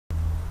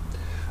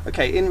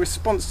Okay, in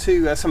response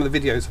to some of the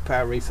videos I put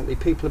out recently,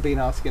 people have been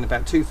asking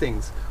about two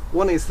things.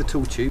 One is the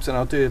tool tubes, and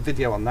I'll do a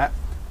video on that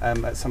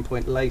at some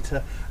point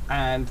later,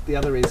 and the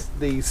other is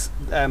these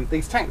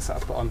tanks that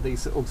I've put on,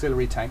 these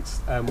auxiliary tanks,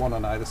 one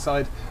on either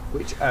side,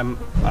 which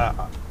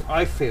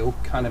I feel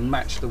kind of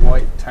match the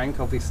white tank,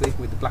 obviously,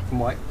 with the black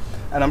and white.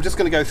 And I'm just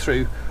going to go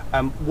through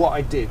what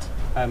I did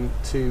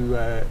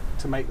to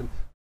make them.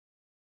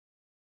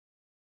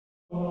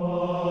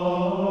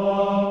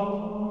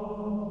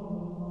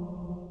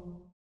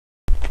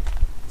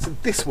 So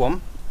this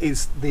one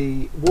is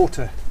the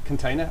water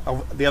container,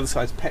 the other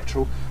side is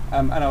petrol,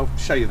 and I'll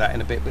show you that in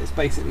a bit, but it's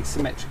basically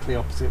symmetrically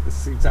opposite. This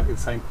is exactly the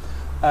same.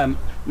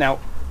 Now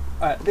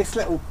this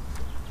little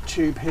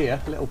tube here,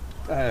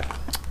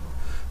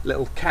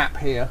 little cap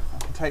here, I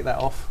can take that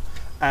off,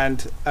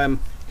 and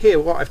here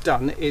what I've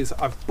done is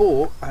I've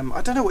bought,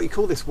 I don't know what you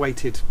call this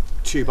weighted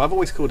tube. I've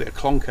always called it a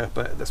clonker,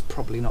 but that's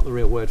probably not the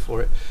real word for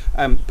it.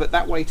 But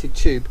that weighted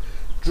tube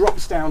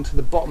drops down to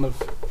the bottom of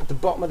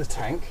the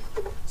tank,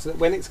 so that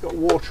when it's got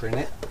water in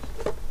it,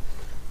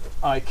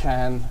 I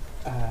can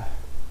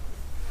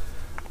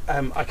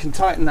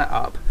tighten that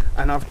up.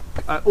 And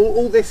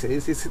all this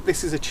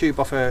is a tube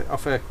off a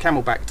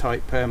Camelback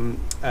type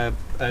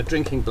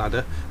drinking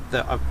bladder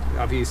that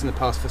I've used in the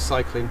past for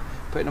cycling,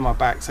 putting on my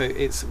back. So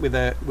it's with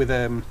I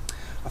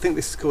think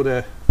this is called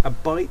a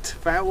bite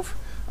valve.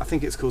 I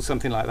think it's called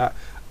something like that.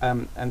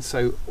 And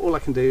so all I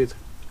can do is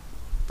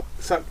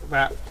suck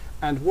that,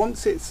 and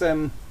once it's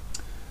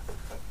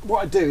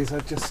what I do is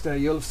I just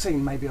you'll have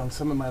seen maybe on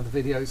some of my other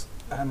videos,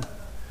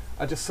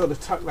 I just sort of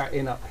tuck that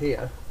in up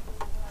here.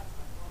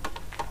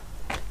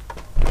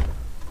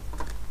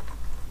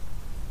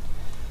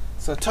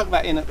 So I tuck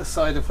that in at the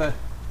side of the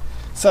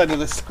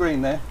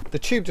screen there. The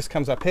tube just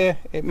comes up here.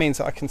 It means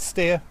that I can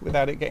steer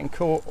without it getting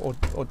caught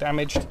or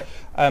damaged,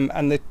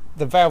 and the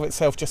valve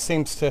itself just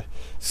seems to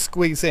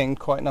squeeze in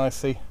quite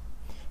nicely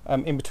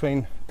in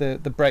between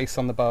the brace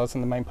on the bars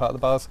and the main part of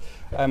the bars,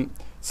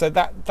 so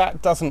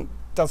that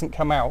doesn't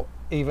come out.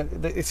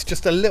 Even it's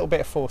just a little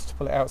bit of force to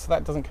pull it out, so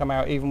that doesn't come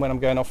out even when I'm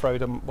going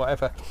off-road and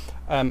whatever,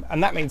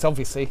 and that means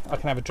obviously I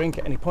can have a drink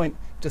at any point.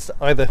 Just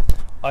either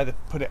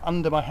put it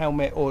under my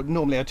helmet, or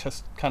normally I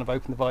just kind of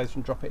open the visor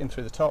and drop it in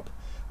through the top,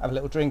 have a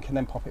little drink and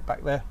then pop it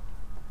back there.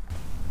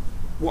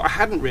 What I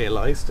hadn't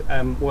realised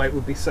why it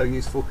would be so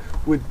useful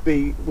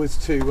was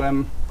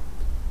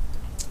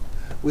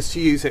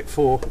to use it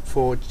for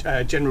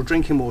general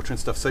drinking water and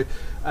stuff. So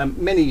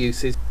many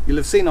uses. You'll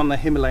have seen on the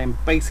Himalayan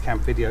base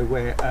camp video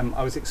where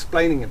I was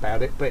explaining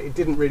about it, but it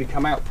didn't really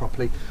come out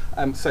properly.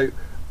 So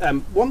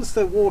once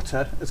the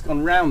water has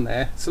gone round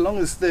there, so long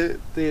as the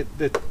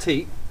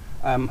teat,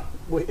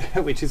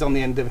 which is on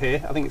the end of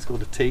here, I think it's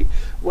called a teat,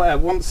 where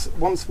once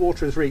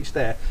water has reached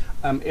there,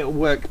 it'll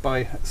work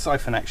by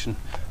siphon action.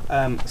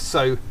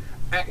 So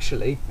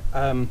actually,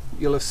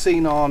 you'll have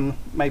seen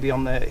maybe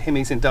on the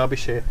Himis in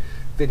Derbyshire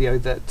video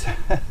that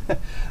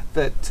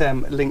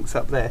links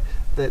up there,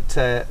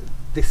 that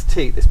this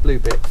teat, this blue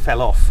bit, fell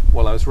off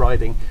while I was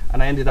riding,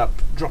 and I ended up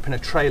dropping a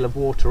trail of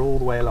water all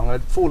the way along. I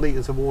had 4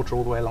 litres of water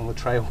all the way along the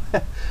trail.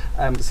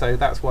 So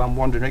that's why I'm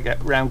wandering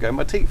around going,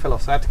 my teat fell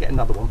off, so I had to get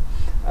another one.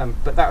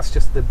 But that's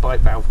just the bite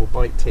valve or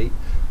bite teat,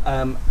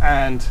 so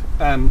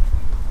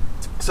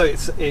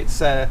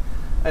it's a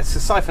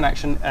siphon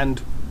action,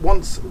 and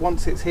once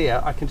it's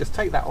here, I can just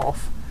take that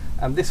off,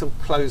 and this will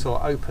close or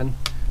open.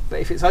 But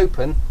if it's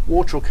open,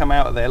 water will come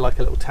out of there like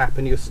a little tap,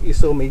 and you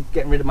saw me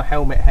getting rid of my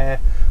helmet hair,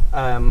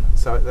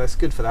 so that's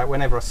good for that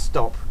whenever I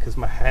stop, because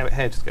my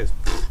hair just goes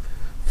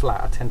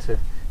flat. I tend to, if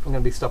I'm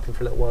going to be stopping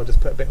for a little while,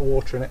 just put a bit of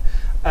water in it.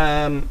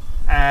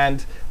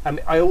 And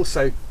I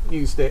also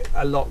used it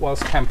a lot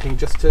whilst camping,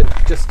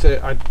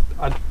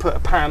 I'd put a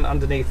pan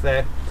underneath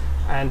there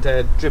and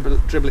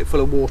dribble it full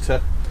of water,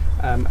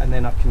 and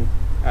then I can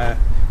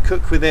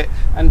cook with it.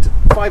 And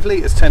 5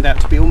 litres turned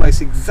out to be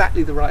almost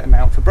exactly the right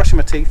amount for brushing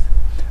my teeth,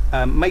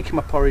 making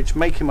my porridge,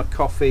 making my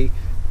coffee,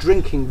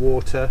 drinking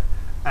water,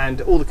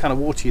 and all the kind of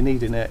water you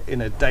need in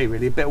a day,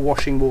 really. A bit of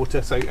washing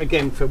water. So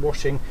again, for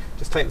washing,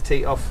 just take the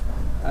teat off,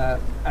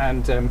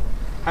 and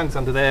hands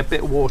under there, a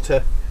bit of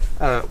water,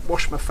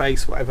 wash my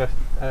face, whatever,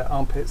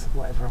 armpits,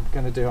 whatever I'm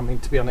going to do. I mean,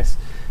 to be honest,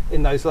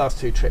 in those last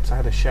 2 trips I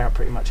had a shower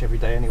pretty much every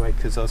day anyway,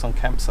 because I was on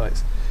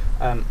campsites.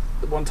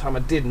 The one time I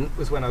didn't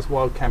was when I was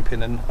wild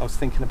camping, and I was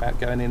thinking about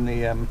going in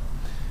the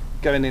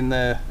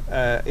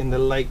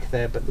lake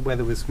there, but the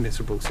weather was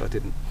miserable, so I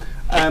didn't.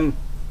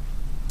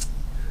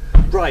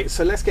 Right,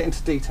 so let's get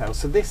into detail.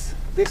 So this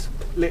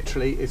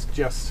literally is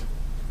just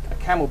a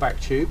Camelback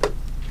tube.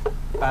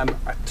 I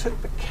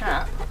took the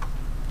cap,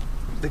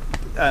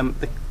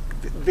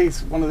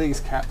 one of these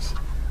caps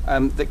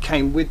that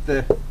came with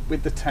the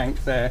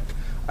tank there.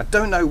 I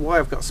don't know why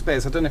I've got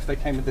spares. I don't know if they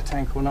came with the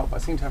tank or not, but I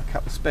seem to have a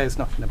couple of spares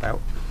knocking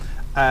about.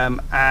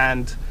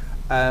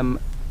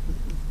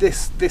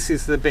 This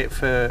is the bit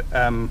for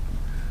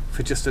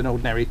just an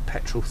ordinary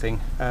petrol thing,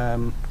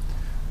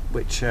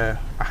 which I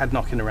had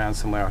knocking around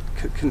somewhere. I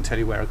couldn't tell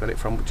you where I got it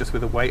from, just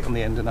with a weight on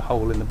the end and a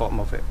hole in the bottom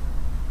of it.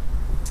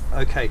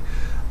 Okay,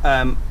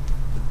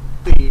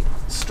 the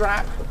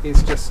strap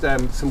is just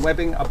some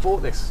webbing. I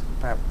bought this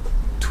about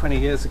 20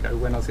 years ago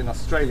when I was in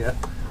Australia,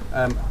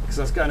 because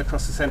I was going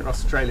across the centre of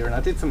Australia, and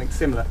I did something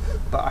similar,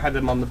 but I had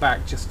them on the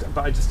back,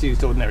 but I just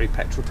used ordinary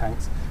petrol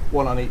tanks,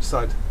 one on each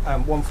side,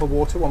 one for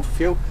water, one for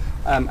fuel,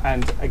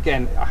 and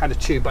again I had a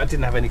tube, but I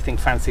didn't have anything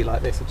fancy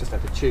like this. I just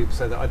had a tube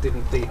so that I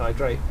didn't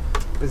dehydrate.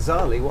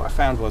 Bizarrely, what I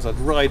found was I'd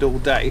ride all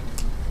day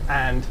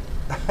and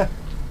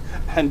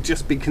and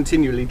just be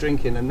continually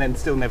drinking and then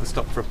still never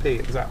stop for a pee.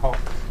 It was that hot.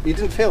 You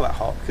didn't feel that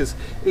hot, because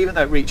even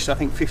though it reached, I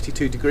think,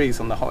 52 degrees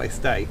on the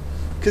hottest day,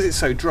 because it's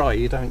so dry,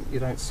 you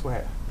don't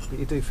sweat, but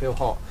you do feel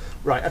hot.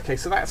 Right, okay,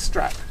 so that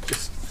strap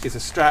just is a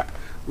strap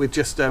with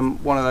just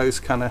one of those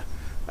kind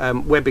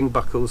of webbing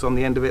buckles on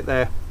the end of it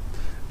there.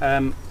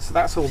 So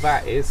that's all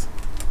that is.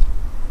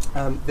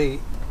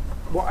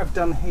 What I've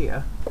done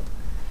here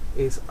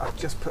is I've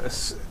just put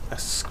a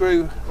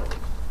screw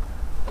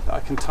that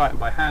I can tighten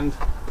by hand.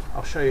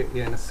 I'll show you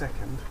in a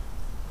second.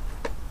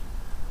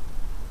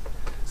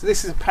 So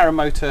this is a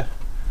paramotor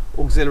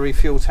auxiliary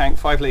fuel tank,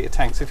 5 litre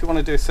tank. So if you want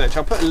to do a search,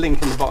 I'll put a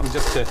link in the bottom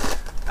just to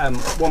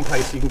one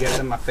place you can get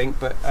them, I think,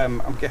 but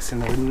I'm guessing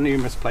there are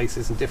numerous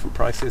places and different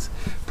prices.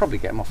 Probably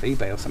get them off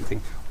eBay or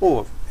something,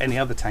 or any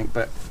other tank,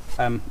 but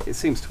it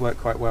seems to work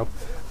quite well.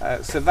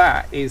 So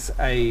that is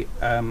a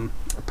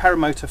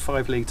paramotor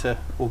 5 litre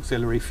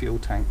auxiliary fuel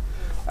tank.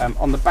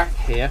 On the back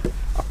here,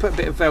 I put a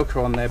bit of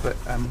Velcro on there, but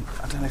I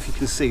don't know if you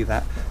can see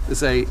that.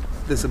 There's a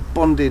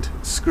bonded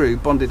screw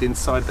bonded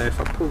inside there. If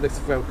I pull this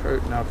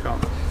Velcro, no, I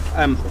can't.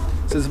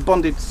 So there's a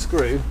bonded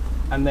screw,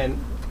 and then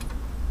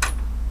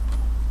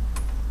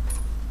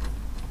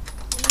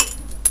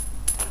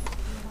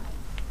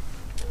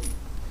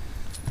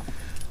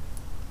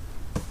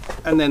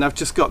I've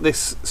just got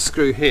this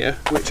screw here,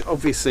 which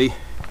obviously,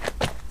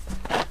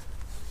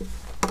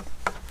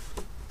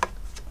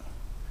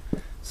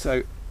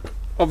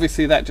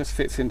 obviously that just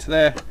fits into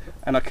there,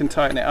 and I can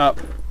tighten it up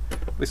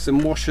with some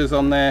washers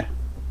on there,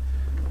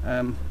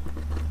 and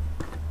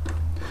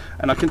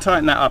I can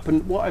tighten that up.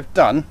 And what I've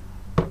done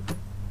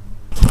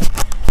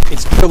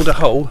is drilled a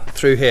hole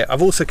through here.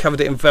 I've also covered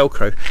it in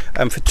Velcro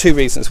for 2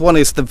 reasons. One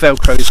is the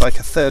Velcro is like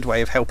a third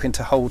way of helping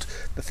to hold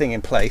the thing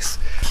in place,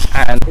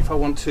 and if I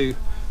want to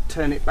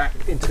turn it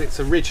back into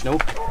its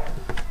original,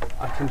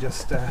 I can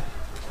just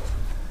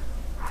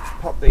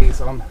pop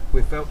these on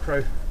with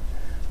Velcro,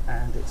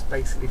 and it's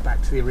basically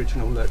back to the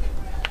original look.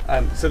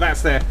 So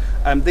that's there.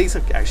 These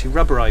are actually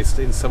rubberized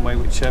in some way,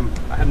 which I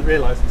hadn't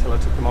realized until I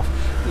took them off.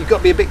 You've got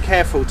to be a bit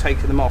careful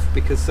taking them off,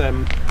 because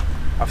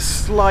I've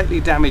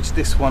slightly damaged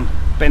this one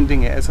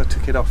bending it as I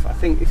took it off. I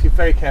think if you're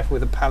very careful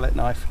with a palette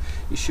knife,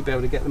 you should be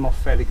able to get them off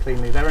fairly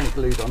cleanly. They're only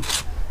glued on.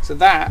 So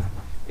that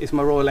is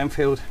my Royal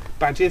Enfield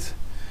badges.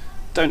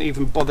 Don't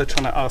even bother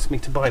trying to ask me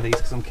to buy these,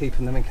 because I'm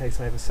keeping them in case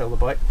I ever sell the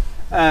bike.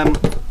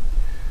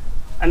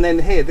 And then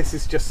here, this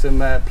is just some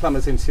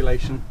plumber's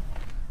insulation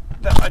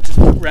that I just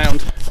put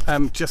round,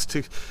 just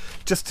to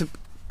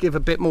give a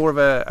bit more of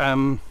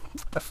a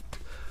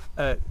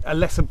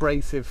less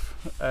abrasive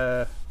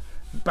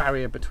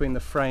barrier between the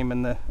frame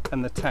and the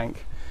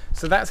tank.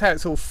 So that's how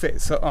it's all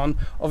fits on.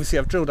 Obviously,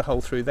 I've drilled a hole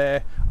through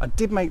there. I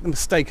did make the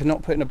mistake of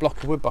not putting a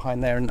block of wood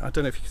behind there, and I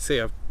don't know if you can see,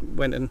 I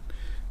went and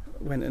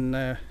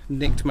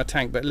nicked my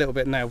tank, but a little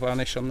bit of nail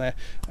varnish on there,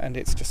 and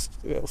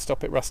it'll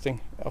stop it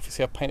rusting.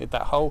 Obviously, I've painted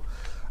that hole.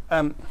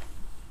 The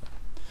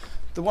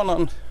one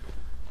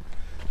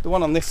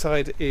on this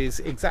side is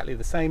exactly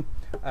the same.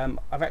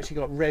 I've actually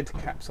got red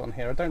caps on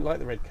here. I don't like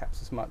the red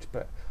caps as much,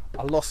 but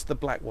I lost the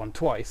black one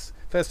twice.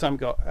 First time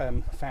got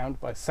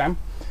found by Sam,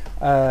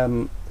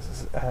 and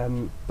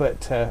I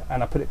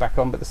put it back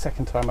on, but the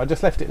second time I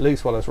just left it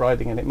loose while I was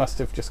riding, and it must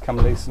have just come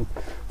loose and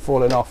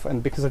fallen off,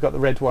 and because I got the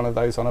red one of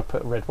those on, I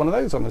put a red one of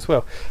those on as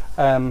well.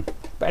 But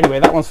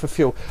anyway, that one's for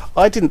fuel.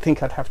 I didn't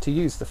think I'd have to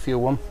use the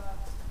fuel one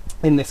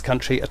in this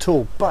country at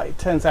all, but it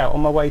turns out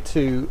on my way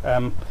to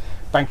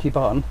Banky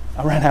Barton,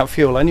 I ran out of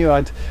fuel. I knew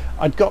I'd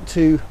got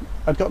to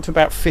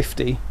about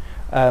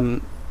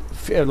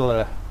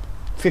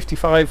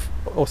 55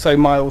 or so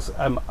miles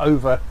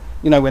over,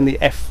 you know, when the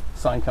F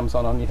sign comes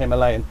on your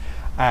Himalayan,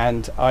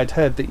 and I'd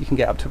heard that you can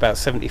get up to about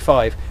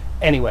 75.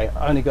 Anyway,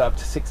 I only got up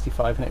to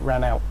 65 and it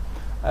ran out.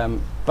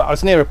 But I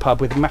was near a pub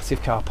with a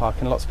massive car park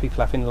and lots of people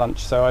having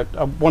lunch, so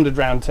I wandered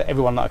round to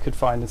everyone that I could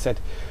find and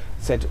said,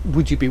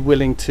 would you be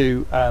willing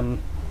to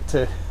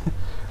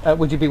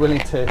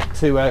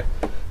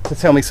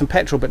sell me some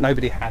petrol? But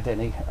nobody had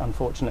any,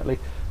 unfortunately.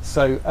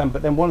 So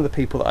but then one of the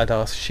people that I'd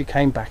asked, she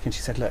came back and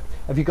she said, look,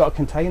 have you got a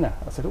container?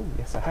 I said, oh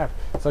yes, I have.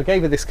 So I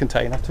gave her this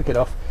container, took it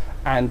off,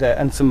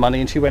 and some money,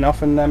 and she went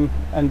off and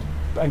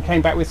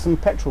came back with some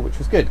petrol, which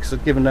was good, because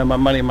I'd given her my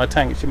money in my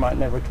tank. She might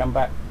never come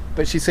back,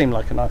 but she seemed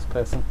like a nice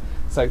person.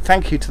 So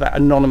thank you to that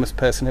anonymous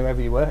person,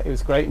 whoever you were. It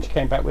was great, and she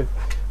came back with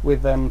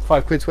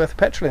 £5 worth of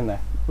petrol in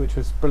there, which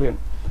was brilliant.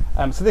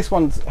 So this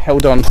one's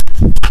held on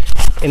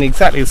in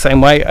exactly the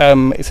same way.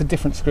 It's a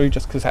different screw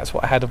just because that's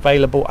what I had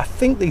available. I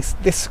think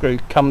this screw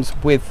comes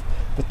with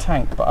the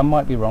tank, but I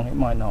might be wrong, it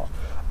might not.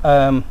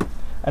 And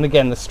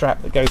again, the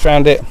strap that goes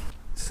around it.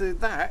 So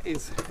that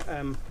is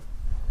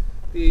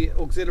the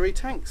auxiliary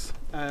tanks.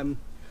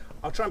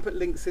 I'll try and put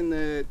links in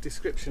the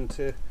description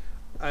to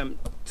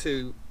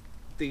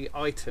the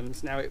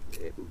items. Now it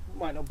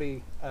might not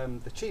be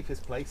the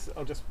cheapest place.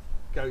 I'll just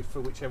go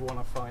for whichever one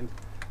I find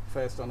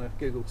first on a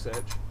Google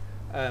search.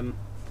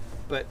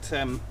 But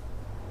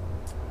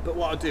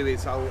what I'll do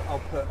is I'll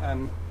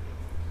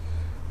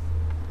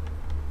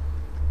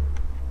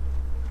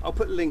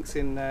put links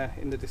in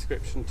the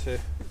description to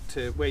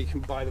where you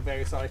can buy the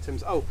various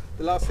items. Oh,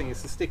 the last thing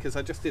is the stickers.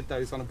 I just did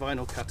those on a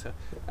vinyl cutter.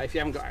 If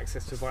you haven't got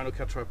access to a vinyl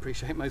cutter, I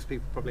appreciate most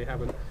people probably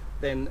haven't,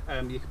 then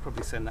you could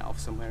probably send that off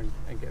somewhere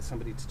and get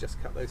somebody to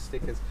just cut those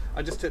stickers.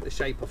 I just took the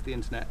shape off the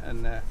internet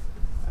and then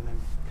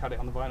cut it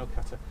on the vinyl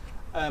cutter.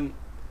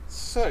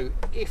 So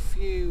if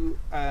you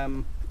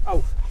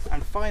oh,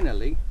 and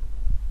finally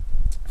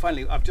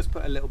I've just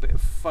put a little bit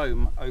of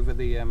foam over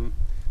the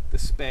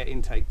spare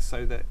intake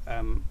so that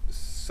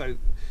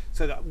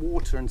so that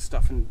water and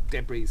stuff and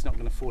debris is not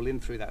going to fall in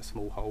through that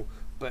small hole,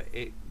 but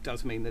it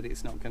does mean that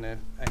it's not going to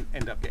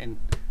end up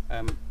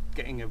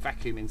getting a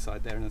vacuum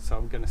inside there, and so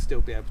I'm going to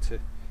still be able to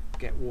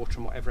get water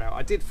and whatever out.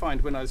 I did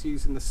find when I was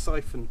using the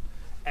siphon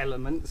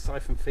element, the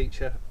siphon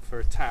feature for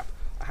a tap,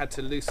 I had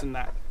to loosen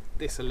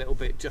this a little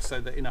bit just so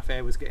that enough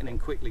air was getting in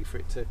quickly for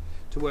it to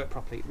work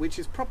properly, which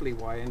is probably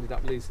why I ended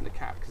up losing the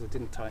cap, because I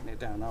didn't tighten it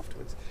down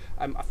afterwards.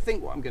 I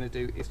think what I'm going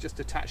to do is just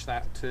attach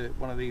that to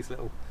one of these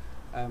little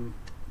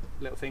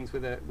things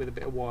with a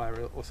bit of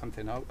wire or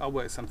something. I'll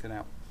work something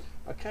out.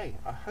 Okay,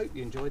 I hope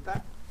you enjoyed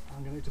that.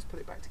 I'm going to just put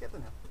it back together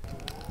now.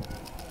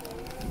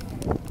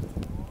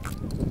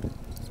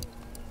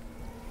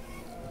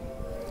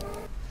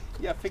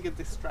 Yeah, I figured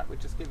this strap would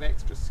just give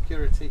extra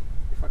security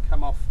if I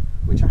come off,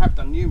 which I have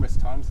done numerous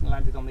times and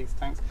landed on these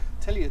tanks.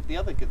 I'll tell you the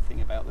other good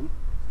thing about them,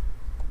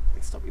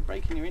 they stop you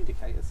breaking your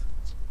indicators,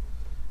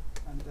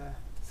 and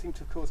seem to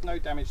have caused no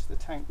damage to the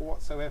tank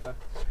whatsoever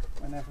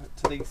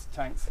to these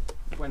tanks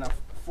when I've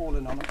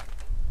fallen on them.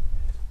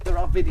 There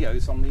are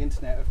videos on the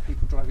internet of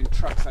people driving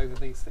trucks over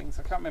these things.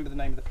 I can't remember the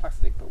name of the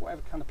plastic, but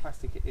whatever kind of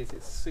plastic it is,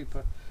 it's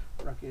super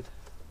rugged.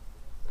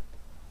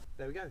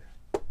 There we go,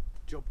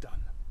 job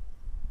done.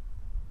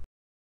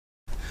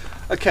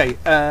 Okay,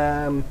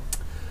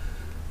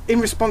 in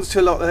response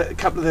to a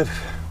couple of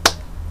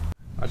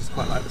I just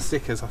quite like the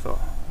stickers, I thought.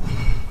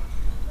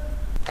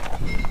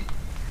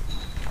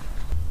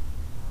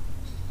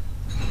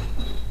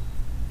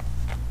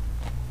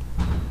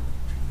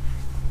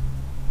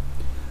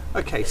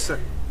 Okay, so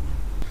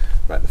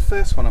right, the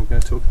first one I'm going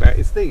to talk about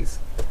is these,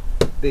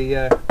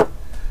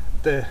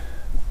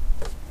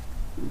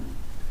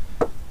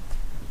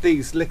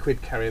 these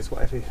liquid carriers,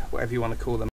 whatever you want to call them.